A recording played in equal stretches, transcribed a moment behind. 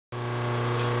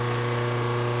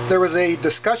There was a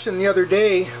discussion the other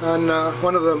day on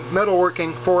one of the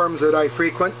metalworking forums that I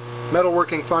frequent,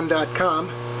 metalworkingfun.com,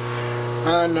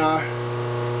 on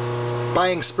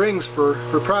buying springs for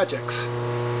projects.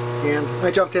 And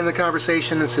I jumped in the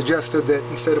conversation and suggested that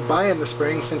instead of buying the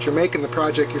springs, since you're making the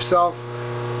project yourself,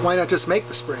 why not just make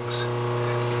the springs?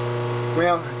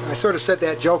 Well, I sort of said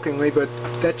that jokingly, but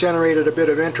that generated a bit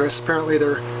of interest. Apparently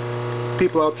there are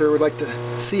people out there who would like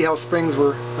to see how springs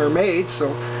are made, so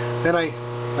then I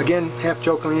again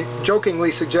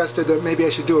half-jokingly suggested that maybe I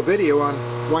should do a video on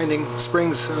winding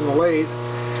springs on the lathe.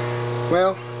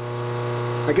 Well,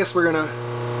 I guess we're going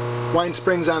to wind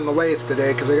springs on the lathe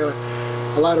today because I got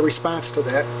a lot of response to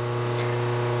that.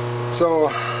 So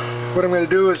what I'm going to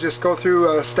do is just go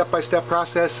through a step-by-step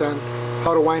process on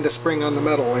how to wind a spring on the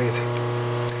metal lathe.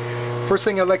 First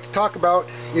thing I'd like to talk about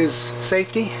is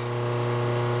safety.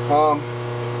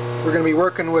 We're going to be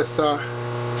working with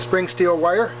spring steel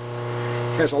wire.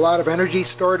 It has a lot of energy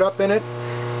stored up in it,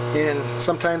 and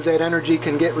sometimes that energy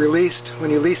can get released when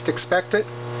you least expect it,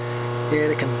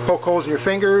 and it can poke holes in your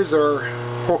fingers or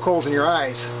poke holes in your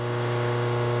eyes.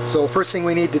 So the first thing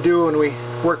we need to do when we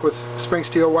work with spring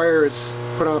steel wire is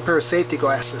put on a pair of safety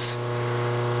glasses.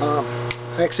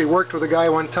 I actually worked with a guy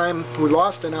one time who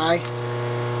lost an eye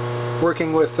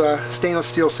working with stainless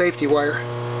steel safety wire.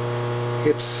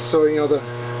 It's so, you know,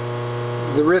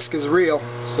 the risk is real.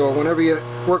 So whenever you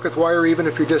work with wire, even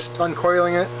if you're just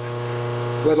uncoiling it,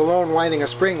 let alone winding a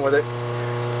spring with it,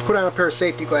 put on a pair of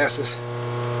safety glasses.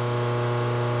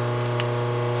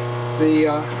 The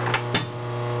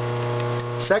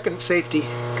second safety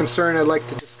concern I'd like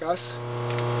to discuss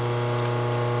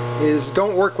is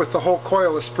don't work with the whole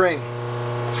coil of spring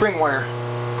wire.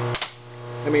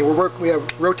 I mean, we have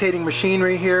rotating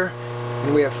machinery here,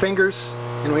 and we have fingers,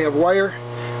 and we have wire.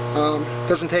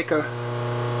 Doesn't take a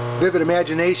vivid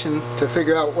imagination to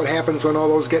figure out what happens when all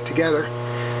those get together.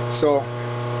 So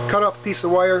cut off a piece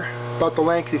of wire about the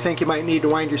length you think you might need to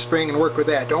wind your spring and work with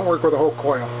that. Don't work with a whole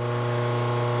coil.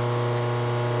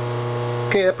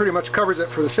 Okay, that pretty much covers it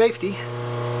for the safety.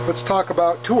 Let's talk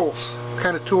about tools. What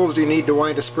kind of tools do you need to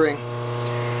wind a spring?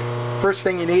 First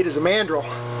thing you need is a mandrel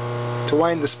to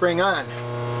wind the spring on.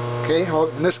 Okay,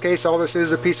 in this case all this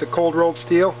is a piece of cold rolled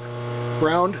steel,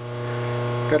 round.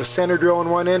 Got a center drill on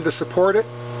one end to support it.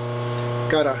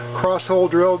 Got a cross hole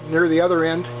drilled near the other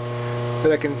end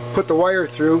that I can put the wire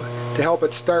through to help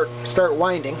it start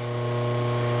winding.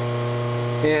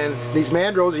 And these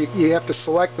mandrels, you have to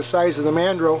select the size of the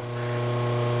mandrel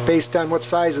based on what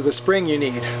size of the spring you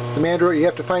need. The mandrel, you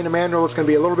have to find a mandrel that's going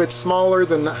to be a little bit smaller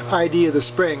than the ID of the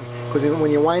spring, because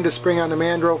when you wind a spring on the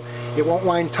mandrel, it won't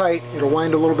wind tight, it'll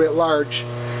wind a little bit large.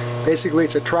 Basically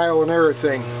it's a trial and error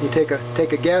thing. You take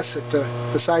a guess at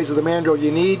the size of the mandrel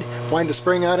you need, wind a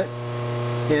spring on it,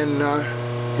 and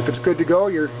if it's good to go,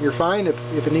 you're fine.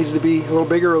 If it needs to be a little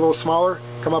bigger or a little smaller,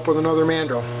 come up with another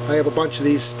mandrel. I have a bunch of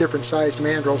these different sized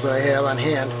mandrels that I have on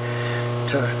hand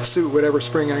to suit whatever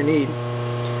spring I need.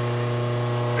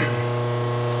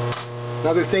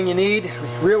 Another thing you need,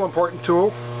 a real important tool,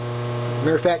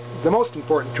 matter of fact, the most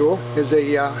important tool, is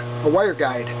a wire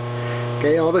guide.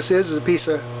 Okay, all this is a piece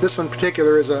of, this one in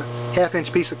particular is a 1/2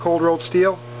 inch piece of cold rolled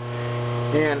steel,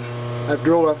 and I've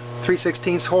drilled a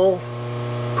 3/16 hole,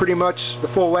 pretty much the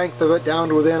full length of it down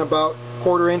to within about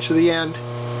 1/4 inch of the end.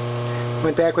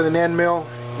 Went back with an end mill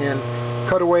and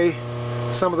cut away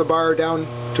some of the bar down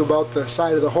to about the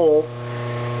side of the hole.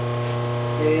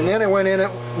 And then I went in it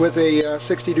with a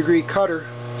 60-degree cutter,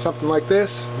 something like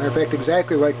this, matter of fact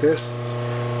exactly like this,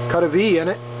 cut a V in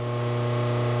it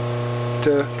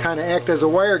to kind of act as a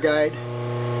wire guide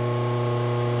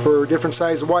for different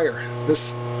size wire.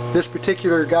 This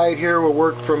particular guide here will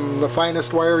work from the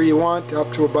finest wire you want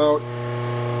up to about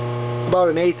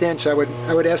an 1/8 inch. I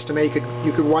would estimate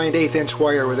you could wind 1/8 inch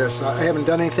wire with this. I haven't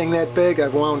done anything that big.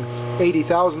 I've wound 80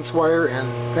 thousandths wire, and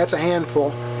that's a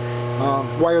handful.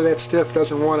 Wire that stiff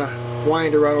doesn't want to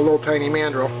wind around a little tiny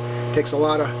mandrel. It takes a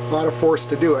lot of force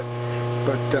to do it,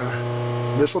 but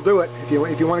this will do it.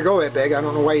 If you want to go that big, I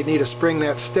don't know why you'd need a spring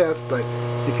that stiff, but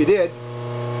if you did,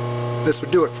 this would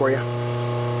do it for you.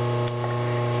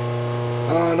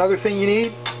 Another thing you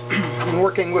need in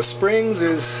working with springs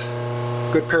is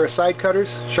a good pair of side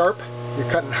cutters, sharp.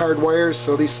 You're cutting hard wires,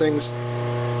 so these things,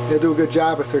 they'll do a good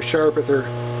job if they're sharp. If there's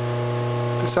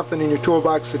something in your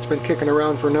toolbox that's been kicking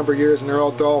around for a number of years and they're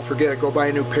all dull, forget it, go buy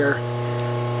a new pair.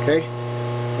 Okay?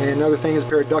 And another thing is a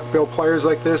pair of duckbill pliers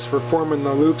like this for forming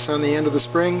the loops on the end of the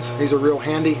springs. These are real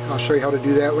handy. I'll show you how to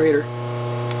do that later.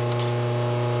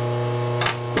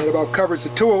 That about covers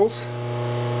the tools.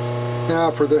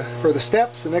 Now for the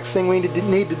steps, the next thing we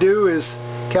need to do is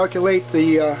calculate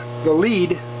the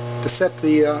lead to set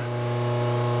the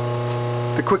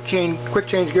quick change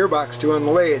gearbox to on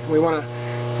the lathe. We want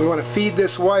to feed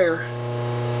this wire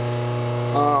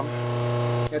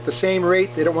at the same rate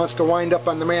that it wants to wind up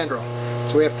on the mandrel.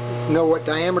 So we have to know what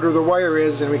diameter the wire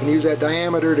is, and we can use that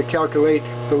diameter to calculate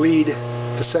the lead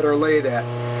to set our lathe at.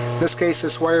 In this case,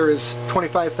 this wire is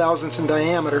 25 thousandths in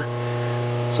diameter,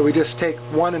 so we just take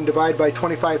 1 and divide by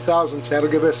 25 thousandths. That'll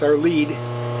give us our lead,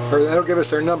 or that'll give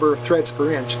us our number of threads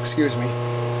per inch, excuse me.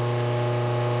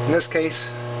 In this case,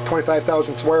 25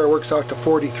 thousandths wire works out to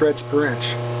 40 threads per inch.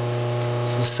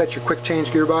 So set your quick change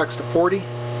gearbox to 40,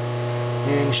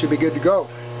 and you should be good to go.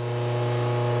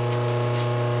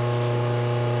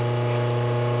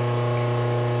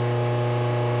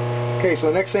 Okay, so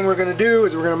the next thing we're going to do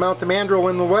is we're going to mount the mandrel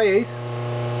in the lathe.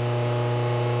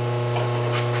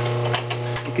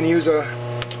 You can use a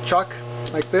chuck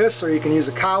like this, or you can use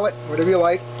a collet, whatever you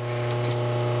like. Just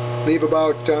leave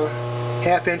about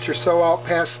 ½ inch or so out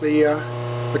past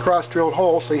the cross-drilled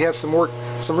hole, so you have some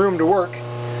room to work.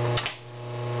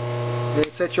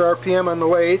 And set your RPM on the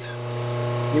lathe.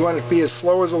 You want it to be as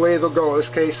slow as the lathe will go. In this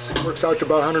case, it works out to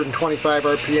about 125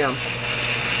 RPM.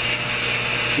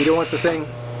 You don't want the thing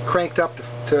cranked up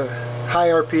to high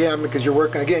RPM, because you're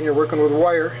working with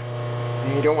wire,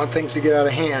 and you don't want things to get out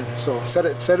of hand. So set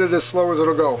it as slow as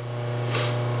it'll go.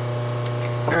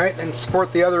 Alright, then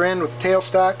support the other end with the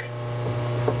tailstock.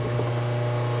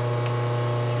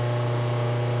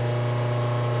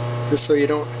 Just so you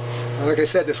don't, like I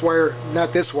said, this wire,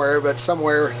 not this wire, but some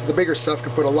wire, the bigger stuff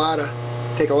can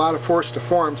take a lot of force to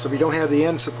form, so if you don't have the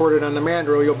end supported on the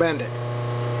mandrel, you'll bend it.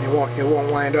 It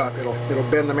won't wind up. It'll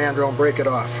bend the mandrel and break it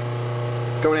off.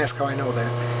 Don't ask how I know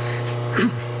that.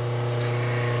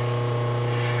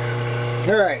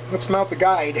 Alright, let's mount the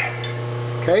guide.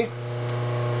 Okay?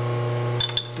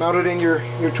 Just mount it in your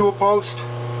tool post.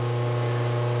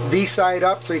 V side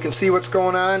up so you can see what's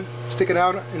going on. Stick it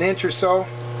out an inch or so.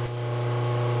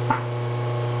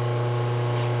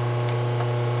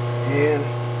 And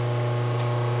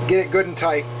get it good and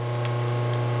tight.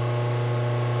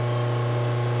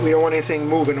 We don't want anything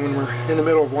moving when we're in the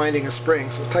middle of winding a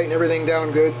spring, so tighten everything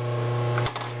down good.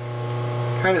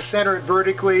 Kind of center it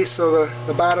vertically so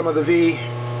the bottom of the V,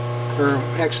 or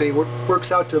actually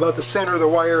works out to about the center of the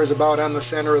wire, is about on the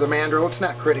center of the mandrel. It's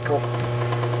not critical.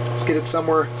 Let's get it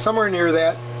somewhere near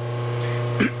that.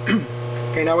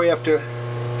 Okay, now we have to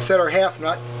set our half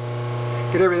nut.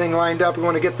 Get everything lined up. We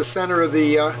want to get the center of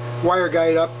the wire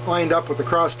guide lined up with the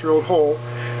cross-drilled hole.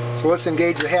 So let's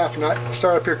engage the half nut.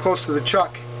 Start up here close to the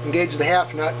chuck. Engage the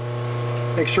half nut.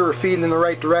 Make sure we're feeding in the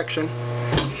right direction.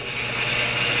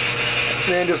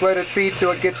 And then just let it feed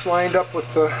till it gets lined up with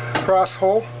the cross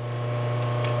hole.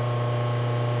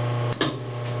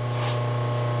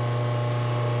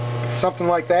 Something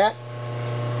like that.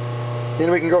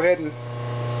 Then we can go ahead and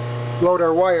load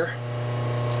our wire.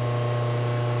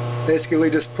 Basically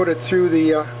just put it through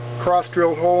the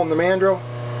cross-drilled hole in the mandrel.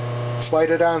 Slide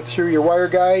it on through your wire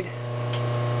guide.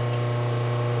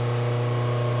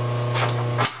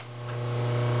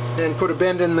 And put a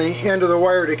bend in the end of the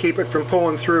wire to keep it from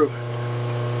pulling through.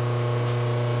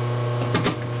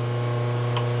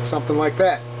 Something like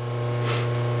that.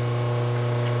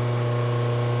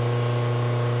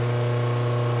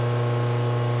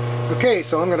 Okay,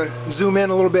 so I'm going to zoom in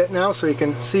a little bit now so you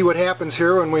can see what happens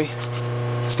here when we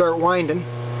start winding.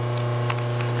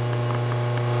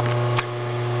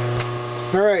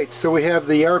 Alright, so we have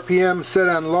the RPM set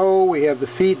on low, we have the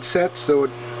feed set so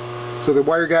the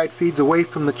wire guide feeds away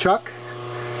from the chuck.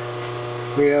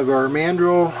 We have our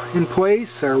mandrel in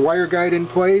place, our wire guide in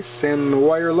place, and the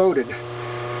wire loaded.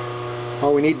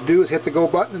 All we need to do is hit the go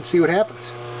button and see what happens.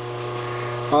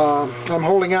 I'm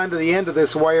holding on to the end of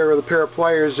this wire with a pair of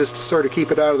pliers just to sort of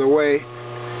keep it out of the way,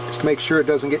 just to make sure it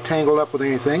doesn't get tangled up with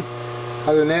anything.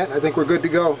 Other than that, I think we're good to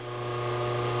go.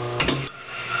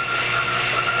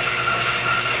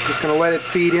 Just going to let it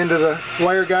feed into the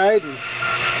wire guide, and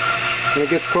when it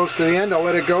gets close to the end, I'll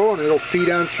let it go and it'll feed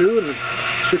on through and it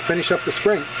should finish up the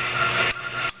spring.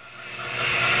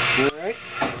 Alright.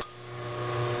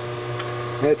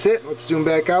 That's it. Let's zoom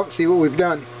back out and see what we've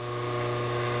done.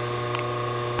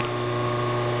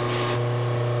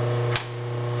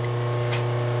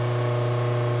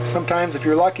 Sometimes if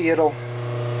you're lucky it'll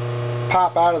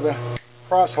pop out of the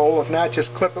cross hole. If not,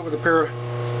 just clip it with your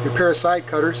pair of side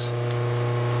cutters.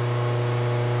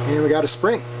 And we got a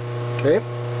spring. Okay.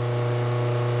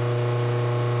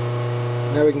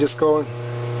 Now we can just go and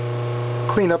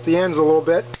clean up the ends a little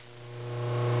bit.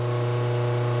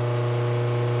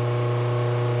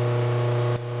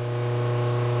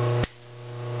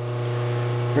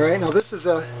 Alright, now this is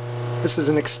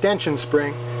an extension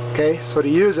spring. Okay, so to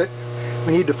use it,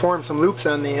 we need to form some loops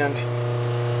on the end.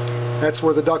 That's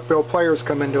where the duckbill pliers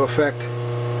come into effect.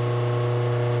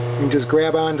 You can just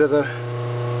grab onto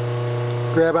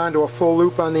a full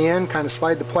loop on the end, kind of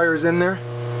slide the pliers in there,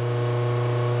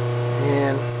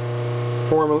 and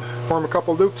form a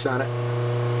couple loops on it.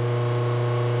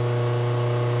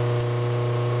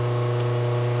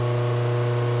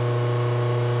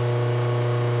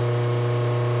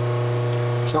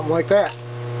 Something like that.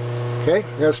 Okay,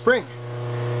 we got a spring.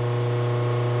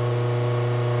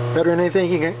 Better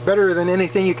than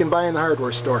anything you can buy in the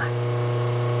hardware store.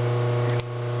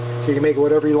 So you can make it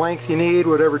whatever length you need,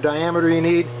 whatever diameter you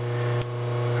need,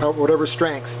 whatever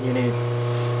strength you need.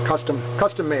 Custom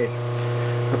made.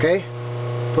 Okay?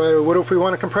 But what if we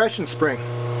want a compression spring?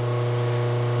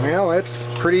 Well, that's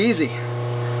pretty easy.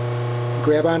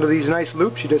 Grab onto these nice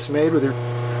loops you just made with your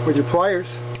pliers.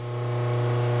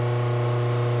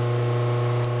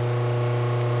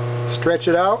 Stretch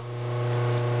it out.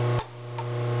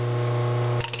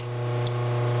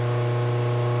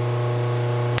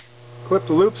 Clip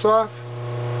the loops off.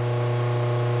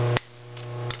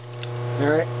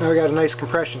 Alright, now we got a nice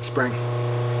compression spring.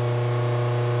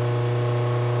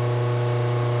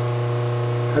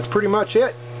 That's pretty much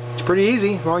it. It's pretty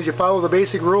easy as long as you follow the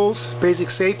basic rules, basic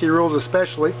safety rules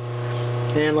especially.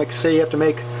 And like I say, you have to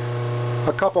make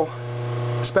a couple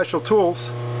special tools,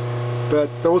 but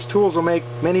those tools will make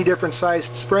many different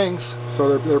sized springs,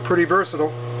 so they're pretty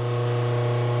versatile.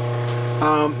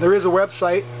 There is a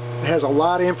website. It has a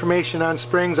lot of information on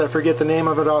springs. I forget the name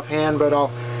of it offhand, but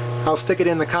I'll stick it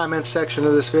in the comments section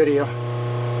of this video.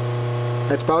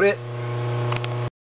 That's about it.